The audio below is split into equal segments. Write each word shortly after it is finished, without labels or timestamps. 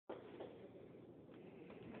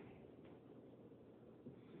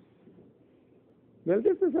Well,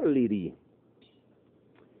 this is a lady.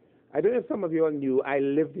 I don't know if some of you all knew, I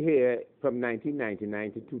lived here from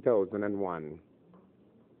 1999 to 2001.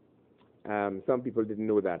 Some people didn't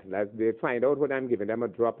know that. As they find out when I'm giving them a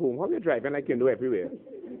drop home, how you driving like you know everywhere.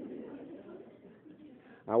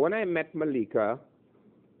 When I met Malika,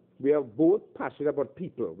 we are both passionate about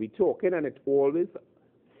people. We talking and it's always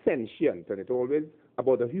sentient and it's always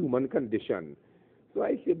about the human condition. So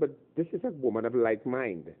I say, but this is a woman of like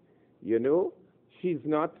mind. You know, she's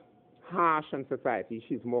not harsh on society.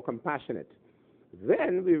 She's more compassionate.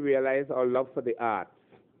 Then we realize our love for the arts.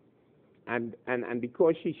 And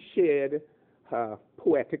because she shared her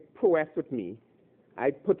poetic prowess with me,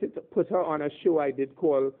 I put her on a show I did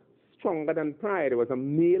called Stronger Than Pride. It was a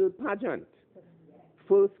male pageant,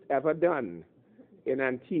 first ever done in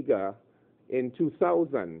Antigua in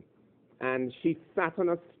 2000. And she sat on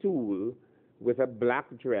a stool with a black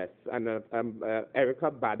dress and a Erica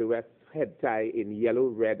Badu's head tie in yellow,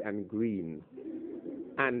 red, and green,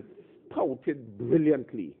 and spouted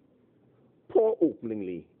brilliantly, pour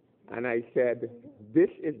openingly. And I said, this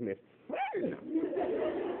is my friend.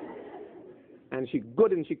 And she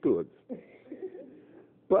good and she clothes.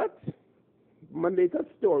 But Malika's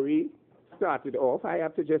story started off, I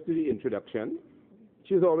have to just do the introduction.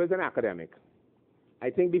 She was always an academic. I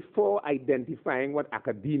think before identifying what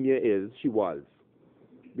academia is, she was.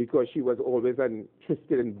 Because she was always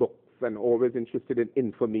interested in books and always interested in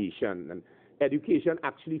information. And education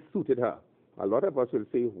actually suited her. A lot of us will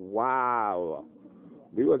say, wow,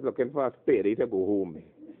 we was looking for a spade to go home.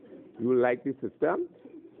 You like the system?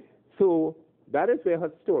 So that is where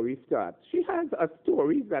her story starts. She has a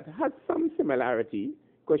story that has some similarity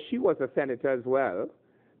because she was a senator as well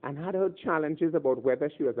and had her challenges about whether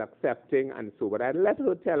she was accepting and so. But I let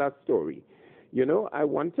her tell her story. You know,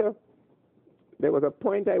 there was a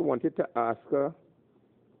point I wanted to ask her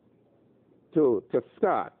to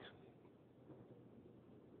start.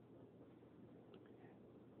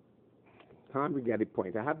 Can't we get the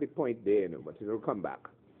point? I have the point there, but it'll come back.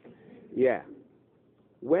 Yeah.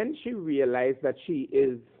 When she realized that she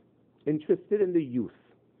is interested in the youth,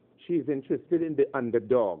 she's interested in the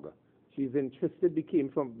underdog. She's interested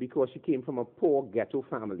because she came from a poor ghetto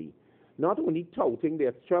family. Not only touting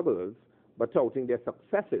their struggles, but touting their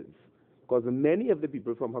successes. Because many of the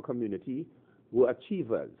people from her community were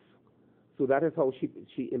achievers. So that is how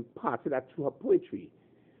she imparted that through her poetry.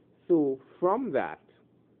 So from that,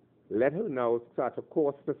 let her now start to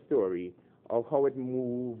course the story of how it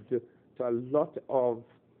moved to a lot of,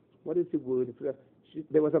 what is the word?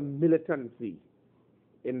 There was a militancy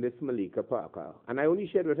in this Malika Parker. And I only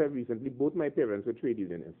shared with her recently, both my parents were trade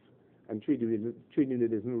unionists. And trade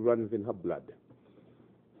unionism runs in her blood.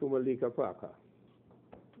 So Malika Parker.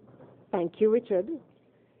 Thank you, Richard.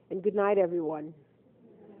 And good night, everyone.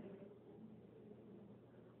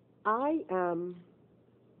 I am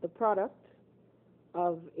the product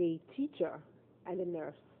of a teacher and a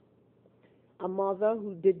nurse, a mother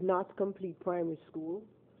who did not complete primary school,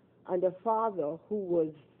 and a father who was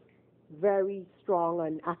very strong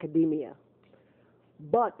on academia.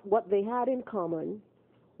 But what they had in common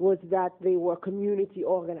was that they were community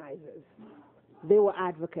organizers. They were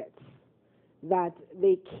advocates, that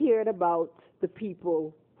they cared about the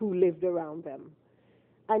people who lived around them.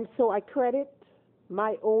 And so I credit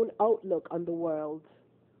my own outlook on the world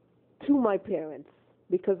to my parents,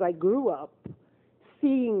 because I grew up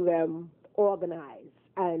seeing them organize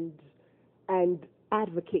and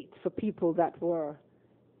advocate for people that were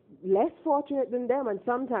less fortunate than them, and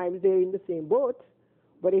sometimes they're in the same boat.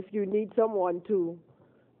 But if you need someone to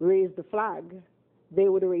raise the flag, they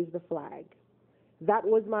would raise the flag. That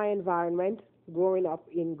was my environment growing up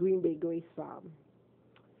in Green Bay Grace Farm.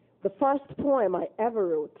 The first poem I ever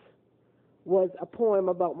wrote was a poem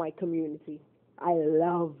about my community. I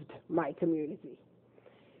loved my community.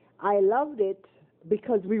 I loved it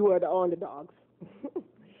because we were the underdogs.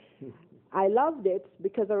 I loved it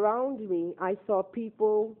because around me I saw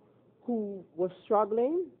people who were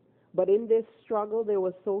struggling, but in this struggle they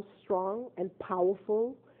were so strong and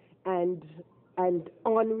powerful and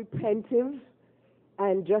unrepentive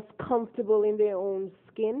and just comfortable in their own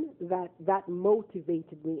skin that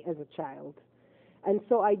motivated me as a child. And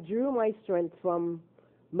so I drew my strength from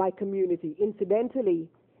my community. Incidentally,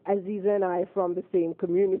 Aziza and I are from the same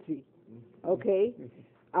community, okay?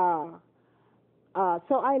 So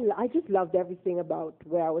I just loved everything about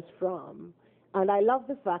where I was from. And I love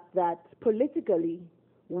the fact that politically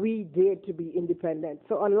we dared to be independent.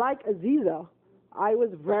 So unlike Aziza, I was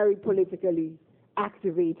very politically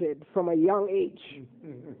activated from a young age.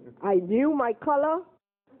 I knew my color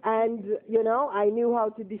and, I knew how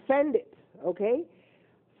to defend it, okay?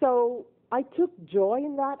 So I took joy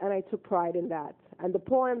in that and I took pride in that. And the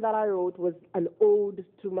poem that I wrote was an ode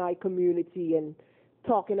to my community and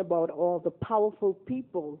talking about all the powerful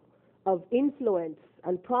people of influence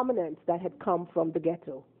and prominence that had come from the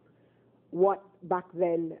ghetto. What back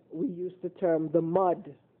then we used to term the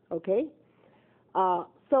mud, okay?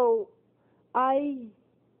 So I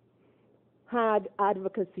had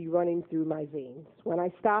advocacy running through my veins. When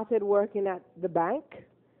I started working at the bank,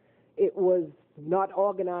 it was not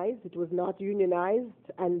organized, it was not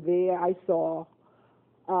unionized, and there I saw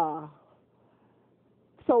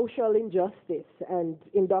social injustice and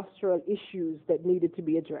industrial issues that needed to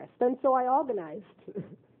be addressed. And so I organized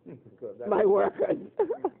my workers,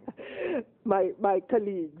 my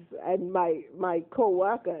colleagues, and my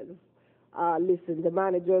co-workers. Listen, the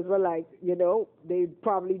managers were like, they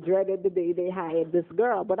probably dreaded the day they hired this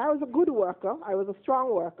girl. But I was a good worker. I was a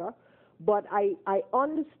strong worker. But I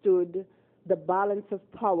understood the balance of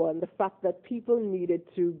power and the fact that people needed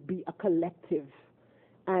to be a collective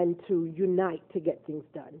and to unite to get things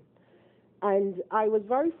done. And I was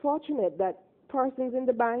very fortunate that persons in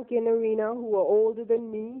the banking arena who were older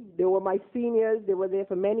than me, they were my seniors, they were there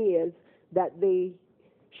for many years, that they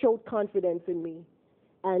showed confidence in me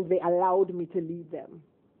and they allowed me to lead them.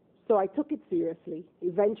 So I took it seriously.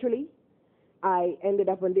 Eventually, I ended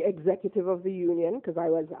up on the executive of the union because I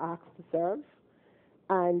was asked to serve.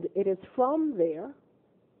 And it is from there,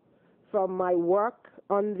 from my work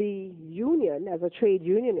on the union as a trade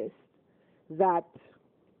unionist, that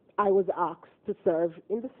I was asked to serve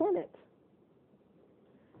in the Senate.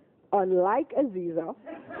 Unlike Aziza,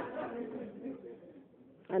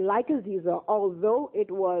 although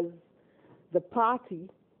it was the party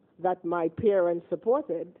that my parents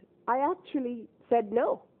supported, I actually said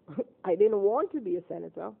no. I didn't want to be a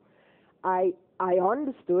senator. I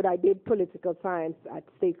understood. I did political science at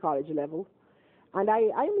state college level. And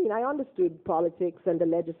I understood politics and the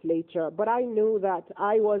legislature, but I knew that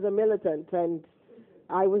I was a militant and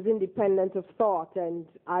I was independent of thought, and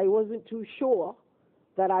I wasn't too sure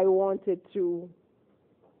that I wanted to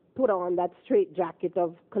put on that straitjacket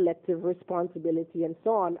of collective responsibility and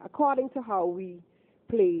so on, according to how we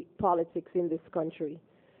play politics in this country.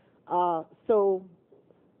 So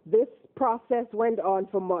this process went on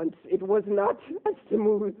for months. It was not as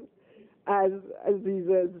smooth as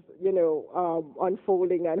Aziza's,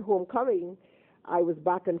 unfolding and homecoming. I was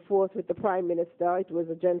back and forth with the Prime Minister. It was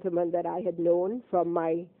a gentleman that I had known from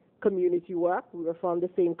my community work. We were from the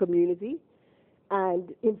same community.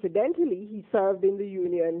 And incidentally, he served in the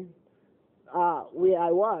union where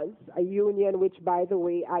I was, a union which, by the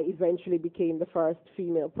way, I eventually became the first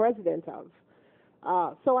female president of.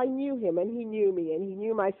 So I knew him, and he knew me, and he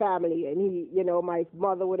knew my family, and my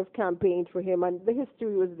mother would have campaigned for him, and the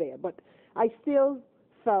history was there. But I still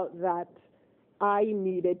felt that I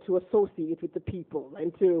needed to associate with the people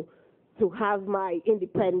and to have my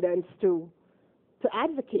independence to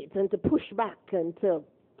advocate and to push back and to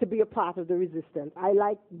be a part of the resistance. I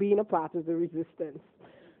like being a part of the resistance.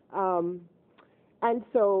 And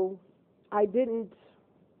so I didn't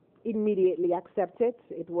immediately accept it.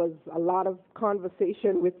 It was a lot of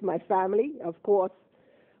conversation with my family. Of course,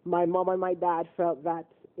 my mom and my dad felt that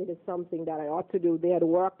it is something that I ought to do. They had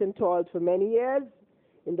worked and toiled for many years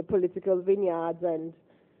in the political vineyards, and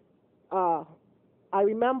I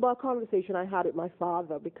remember a conversation I had with my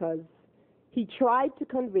father because he tried to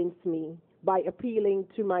convince me by appealing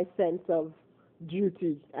to my sense of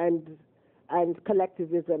duty and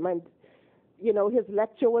collectivism. And, his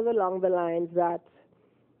lecture was along the lines that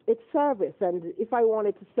it's service, and if I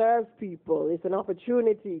wanted to serve people, it's an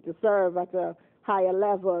opportunity to serve at a higher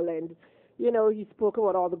level. And, he spoke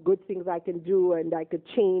about all the good things I can do, and I could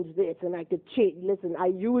change this, and I could change. Listen, I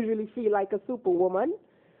usually feel like a superwoman,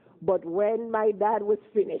 but when my dad was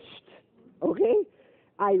finished, okay,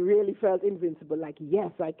 I really felt invincible, like,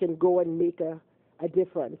 yes, I can go and make a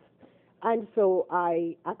difference. And so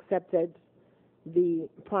I accepted the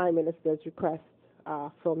Prime Minister's request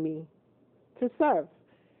for me to serve.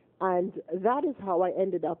 And that is how I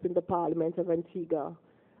ended up in the Parliament of Antigua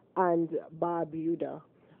and Barbuda.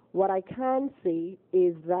 What I can say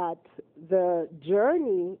is that the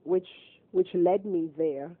journey which led me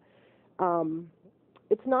there,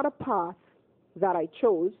 it's not a path that I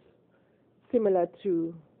chose, similar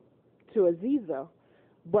to Aziza,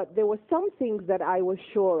 but there were some things that I was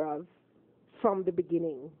sure of from the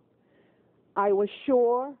beginning. I was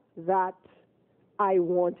sure that I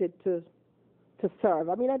wanted to serve.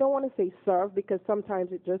 I mean, I don't want to say serve because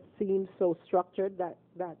sometimes it just seems so structured,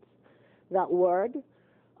 that word,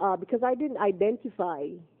 because I didn't identify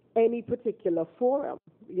any particular forum.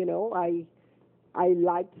 I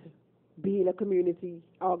liked being a community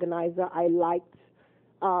organizer. I liked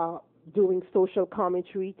uh, doing social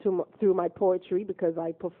commentary through my poetry because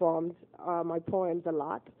I performed my poems a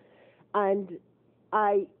lot. And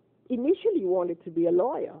I initially wanted to be a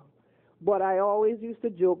lawyer, but I always used to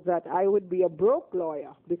joke that I would be a broke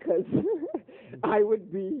lawyer because I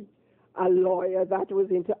would be a lawyer that was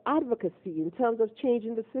into advocacy in terms of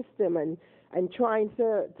changing the system and trying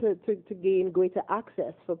to gain greater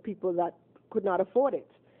access for people that could not afford it.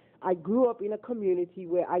 I grew up in a community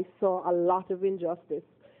where I saw a lot of injustice.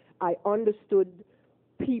 I understood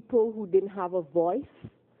people who didn't have a voice.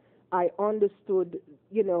 I understood,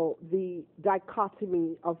 the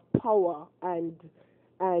dichotomy of power and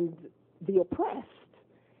the oppressed.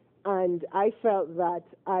 And I felt that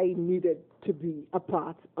I needed to be a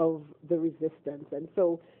part of the resistance. And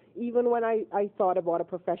so even when I thought about a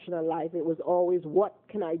professional life, it was always, what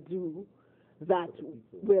can I do that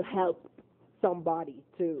will help somebody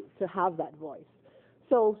to have that voice?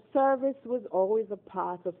 So service was always a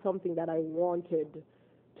part of something that I wanted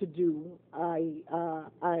to do.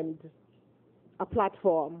 And a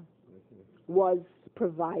platform was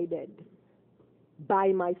provided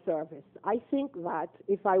by my service. I think that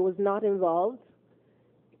if I was not involved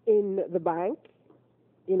in the bank,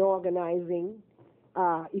 in organizing,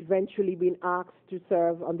 eventually being asked to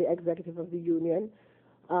serve on the executive of the union,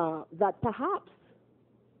 that perhaps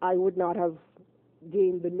I would not have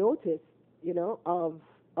gained the notice,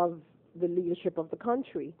 of the leadership of the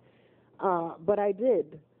country. But I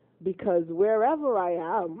did, because wherever I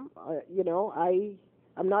am,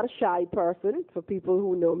 I'm not a shy person for people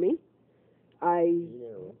who know me.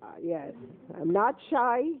 Yes, I'm not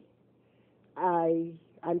shy.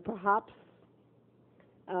 And perhaps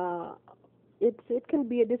it can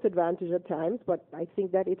be a disadvantage at times, but I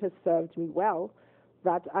think that it has served me well.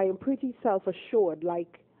 That I am pretty self-assured.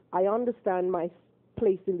 Like, I understand my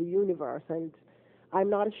place in the universe, and I'm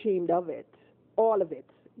not ashamed of it, all of it.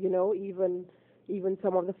 Even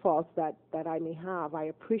some of the faults that I may have. I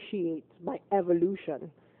appreciate my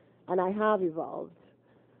evolution, and I have evolved.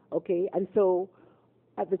 Okay, and so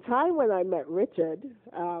at the time when I met Richard,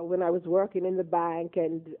 when I was working in the bank,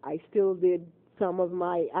 and I still did some of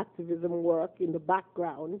my activism work in the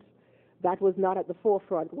background, that was not at the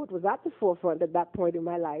forefront. What was at the forefront at that point in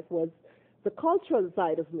my life was the cultural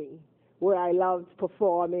side of me, where I loved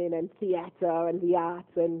performing and theater and the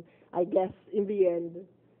arts, and I guess in the end,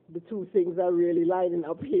 the two things are really lining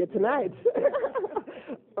up here tonight,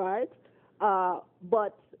 right?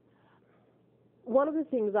 But one of the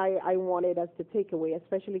things I wanted us to take away,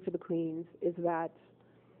 especially for the Queens, is that,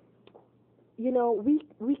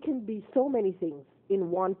 we can be so many things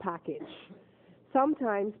in one package.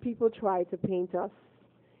 Sometimes people try to paint us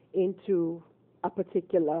into a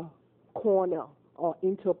particular corner or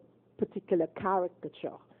into a particular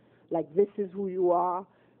caricature. Like, this is who you are,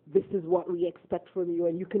 this is what we expect from you,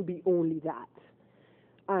 and you can be only that.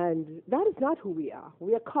 And that is not who we are.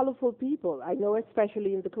 We are colorful people. I know,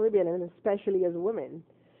 especially in the Caribbean, and especially as women,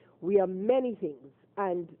 we are many things.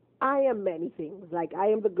 And I am many things. Like, I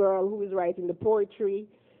am the girl who is writing the poetry.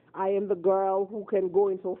 I am the girl who can go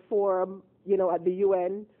into a forum, at the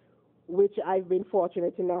UN, which I've been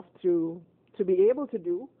fortunate enough to be able to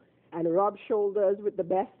do, and rub shoulders with the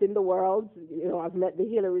best in the world. I've met the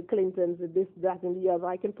Hillary Clintons, and this, that, and the other.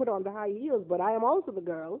 I can put on the high heels, but I am also the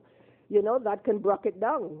girl, that can brock it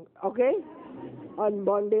down, okay? On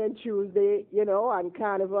Monday and Tuesday, and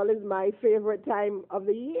Carnival is my favorite time of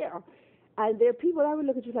the year. And there are people that would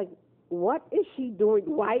look at you like, what is she doing?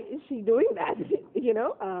 Why is she doing that?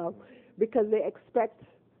 Because they expect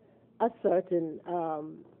a certain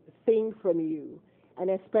thing from you. And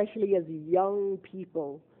especially as young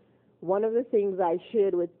people, one of the things I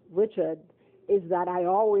shared with Richard is that I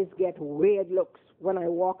always get weird looks when I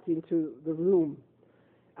walked into the room.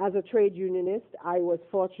 As a trade unionist, I was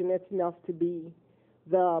fortunate enough to be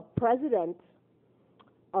the president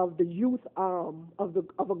of the youth arm of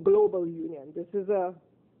a global union. This is a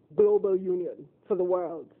global union for the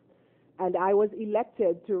world. And I was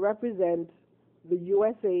elected to represent the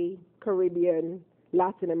USA, Caribbean,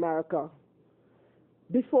 Latin America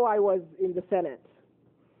before I was in the Senate.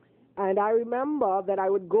 And I remember that I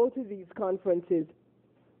would go to these conferences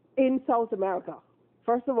in South America.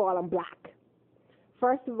 First of all, I'm black.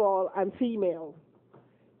 First of all, I'm female.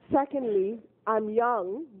 Secondly, I'm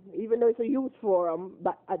young, even though it's a youth forum,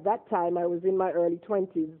 but at that time I was in my early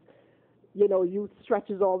 20s. Youth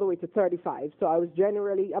stretches all the way to 35, so I was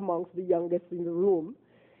generally amongst the youngest in the room.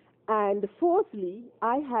 And fourthly,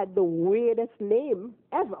 I had the weirdest name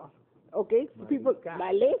ever, okay?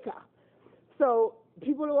 Malaka. So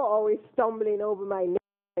people were always stumbling over my name,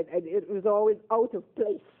 and it was always out of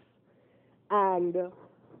place. and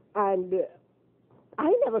and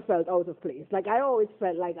I never felt out of place. Like I always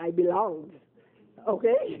felt like I belonged.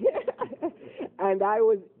 Okay, and I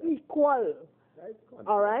was equal.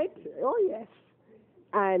 All right. Oh yes.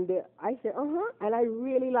 And I said, and I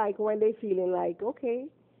really like when they feeling like, okay,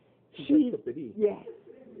 she's yes,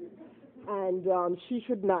 and she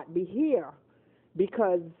should not be here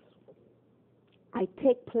because I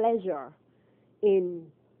take pleasure in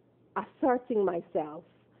asserting myself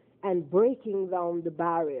and breaking down the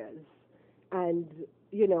barriers. And,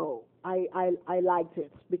 I liked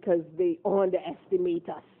it because they underestimate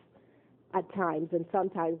us at times, and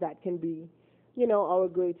sometimes that can be, our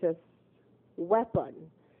greatest weapon.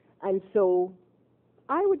 And so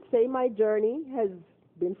I would say my journey has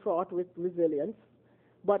been fraught with resilience,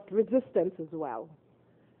 but resistance as well.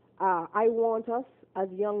 I want us as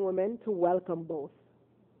young women to welcome both.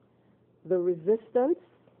 The resistance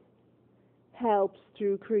helps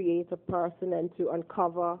to create a person and to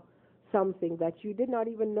uncover something that you did not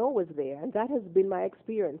even know was there. And that has been my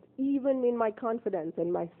experience. Even in my confidence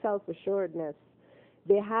and my self-assuredness,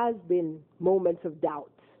 there has been moments of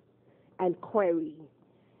doubt and query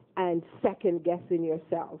and second-guessing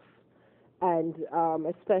yourself, and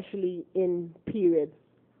especially in periods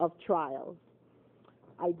of trials.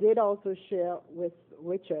 I did also share with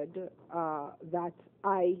Richard that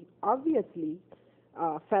I obviously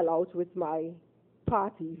fell out with my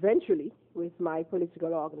party eventually, with my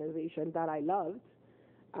political organization that I loved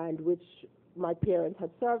and which my parents had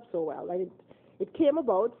served so well. And it came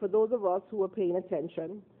about, for those of us who were paying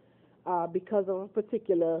attention, because of a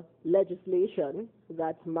particular legislation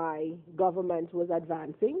that my government was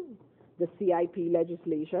advancing, the CIP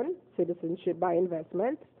legislation, Citizenship by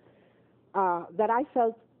Investment, that I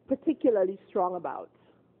felt particularly strong about.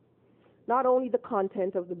 Not only the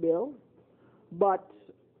content of the bill, but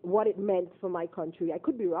what it meant for my country. I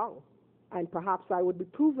could be wrong, and perhaps I would be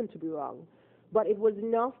proven to be wrong, but it was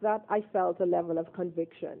enough that I felt a level of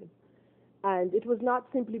conviction. And it was not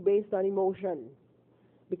simply based on emotion,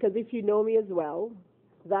 because if you know me as well,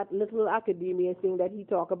 that little academia thing that he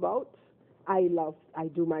talked about, I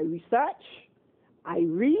do my research, I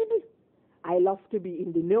read, I love to be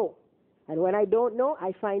in the know. And when I don't know,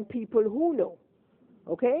 I find people who know,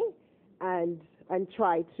 okay? And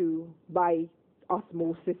try to, by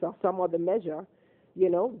osmosis or some other measure,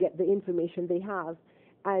 get the information they have.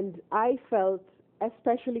 And I felt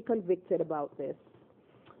especially convicted about this.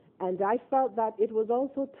 And I felt that it was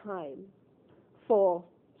also time for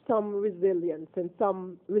some resilience and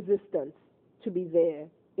some resistance to be there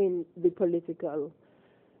in the political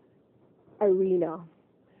arena,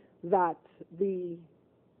 that the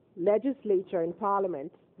legislature and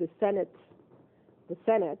parliament, the Senate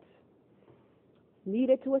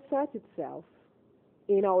needed to assert itself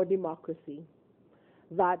in our democracy,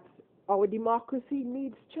 that our democracy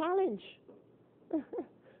needs challenge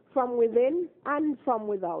from within and from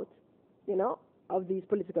without, of these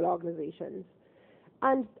political organizations.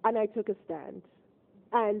 And I took a stand,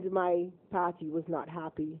 and my party was not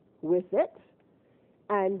happy with it,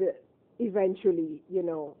 and eventually,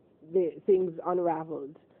 the things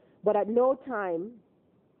unraveled. But at no time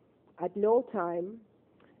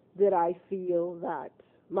did I feel that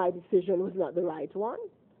my decision was not the right one,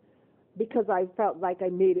 because I felt like I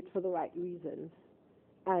made it for the right reasons,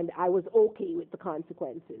 and I was okay with the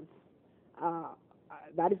consequences.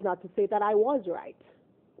 That is not to say that I was right,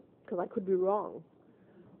 because I could be wrong.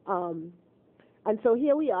 And so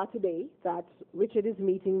here we are today, that Richard is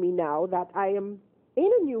meeting me now, that I am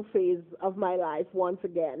in a new phase of my life once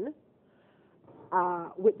again,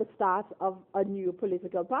 with the start of a new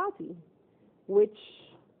political party, which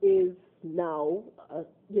is now,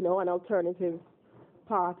 an alternative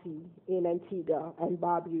party in Antigua and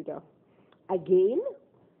Barbuda. Again,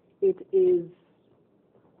 it is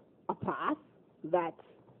a path that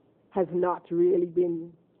has not really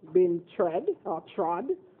been trod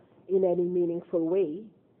in any meaningful way.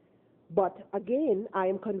 But again, I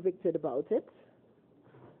am convicted about it.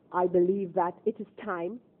 I believe that it is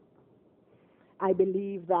time. I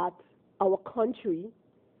believe that our country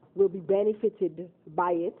will be benefited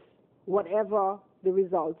by it, whatever the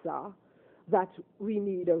results are, that we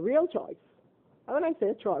need a real choice. And when I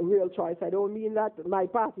say real choice, I don't mean that my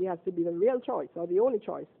party has to be the real choice or the only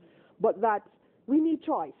choice, but that we need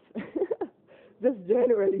choice. Just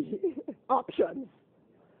generally, options.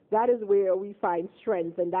 That is where we find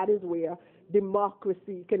strength, and that is where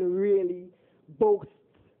democracy can really boast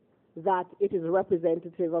that it is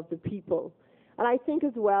representative of the people. And I think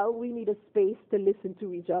as well, we need a space to listen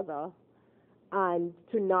to each other and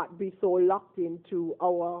to not be so locked into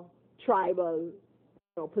our tribal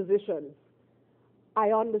positions.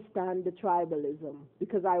 I understand the tribalism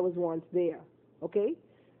because I was once there. Okay,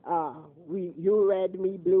 you red,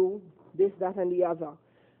 me blue, this, that, and the other.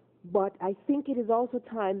 But I think it is also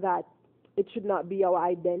time that it should not be our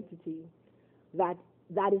identity. That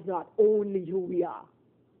is not only who we are.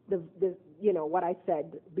 What I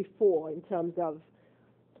said before in terms of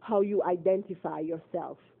how you identify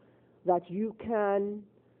yourself, that you can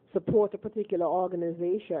support a particular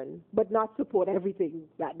organization, but not support everything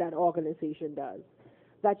that that organization does.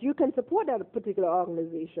 That you can support that particular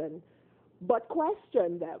organization, but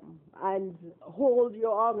question them and hold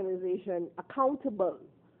your organization accountable,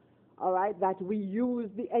 all right? That we use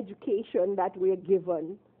the education that we are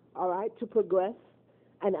given, all right, to progress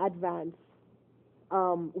and advance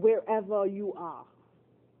wherever you are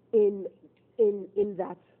in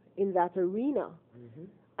that arena. Mm-hmm.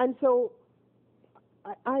 And so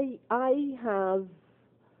I have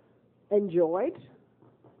enjoyed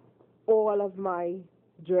all of my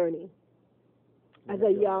journey as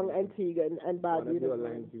a young Antiguan and One of Barbudan your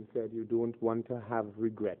woman. lines, you said you don't want to have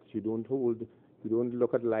regrets. You don't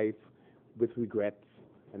look at life with regrets,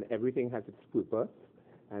 and everything has its purpose,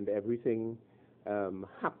 and everything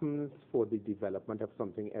happens for the development of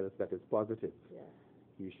something else that is positive. Yeah.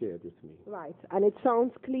 You shared with me. Right, and it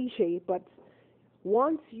sounds cliche, but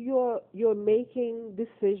once you're making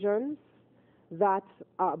decisions that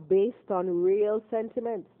are based on real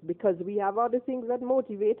sentiments, because we have other things that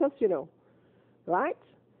motivate us, right?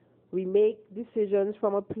 We make decisions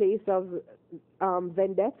from a place of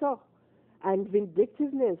vendetta and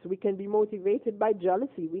vindictiveness. We can be motivated by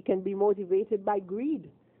jealousy. We can be motivated by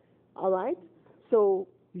greed, all right? So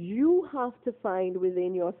you have to find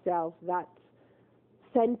within yourself that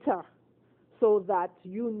center so that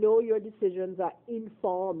you know your decisions are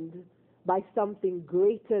informed by something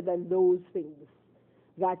greater than those things,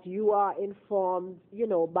 that you are informed,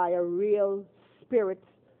 by a real spirit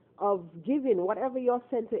of giving, whatever your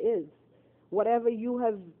center is, whatever you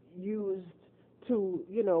have used to,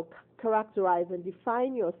 characterize and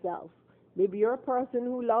define yourself. Maybe you're a person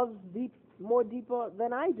who loves more deeper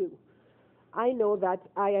than I do. I know that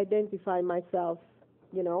I identify myself,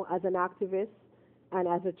 as an activist and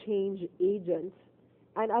as a change agent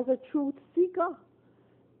and as a truth seeker.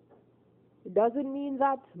 It doesn't mean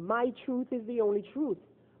that my truth is the only truth,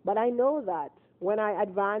 but I know that when I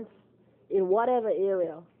advance in whatever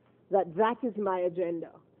area, that is my agenda.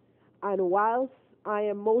 And whilst I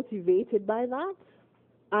am motivated by that,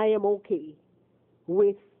 I am okay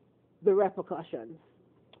with the repercussions,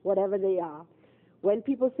 whatever they are. When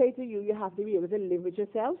people say to you, you have to be able to live with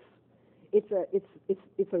yourself, it's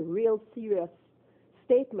a real serious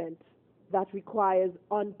statement that requires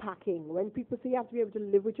unpacking. When people say you have to be able to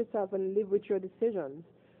live with yourself and live with your decisions,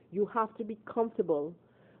 you have to be comfortable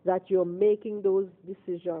that you're making those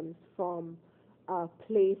decisions from a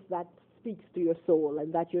place that speaks to your soul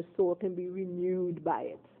and that your soul can be renewed by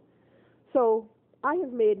it. So I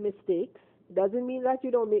have made mistakes. Doesn't mean that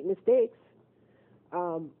you don't make mistakes.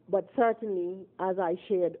 But certainly, as I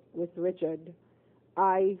shared with Richard,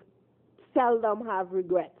 I seldom have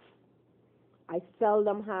regrets.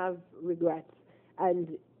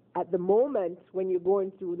 And at the moment, when you're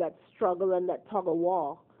going through that struggle and that tug of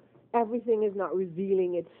war, everything is not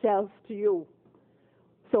revealing itself to you.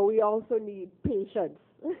 So we also need patience.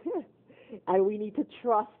 And we need to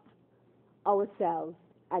trust ourselves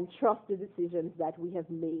and trust the decisions that we have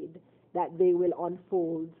made, that they will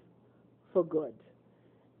unfold for good.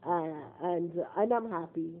 And I'm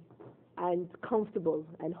happy and comfortable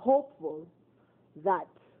and hopeful that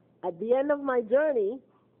at the end of my journey,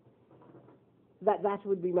 that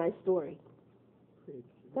would be my story.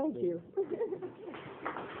 Thank you.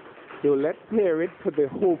 So let's hear it for the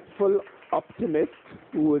hopeful optimist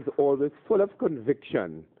who is always full of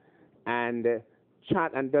conviction and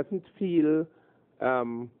doesn't feel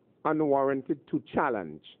unwarranted to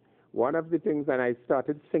challenge. One of the things that I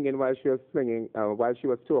started singing while she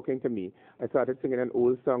was talking to me, I started singing an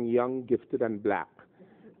old song, Young, Gifted, and Black.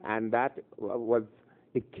 And that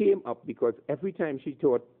it came up because every time she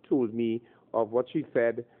told me of what she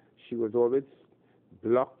said, she was always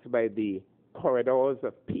blocked by the corridors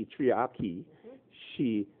of patriarchy.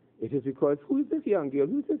 It is because, who is this young girl?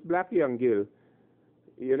 Who is this black young girl?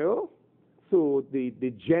 So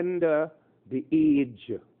the gender, the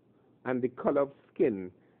age, and the color of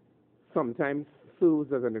skin sometimes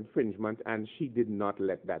serves as an infringement, and she did not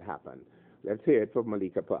let that happen. Let's hear it from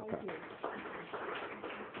Malaka Parker.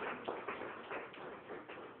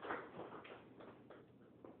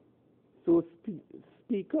 So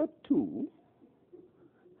speaker 2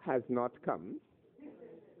 has not come,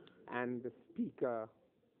 and the speaker,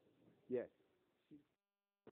 yes.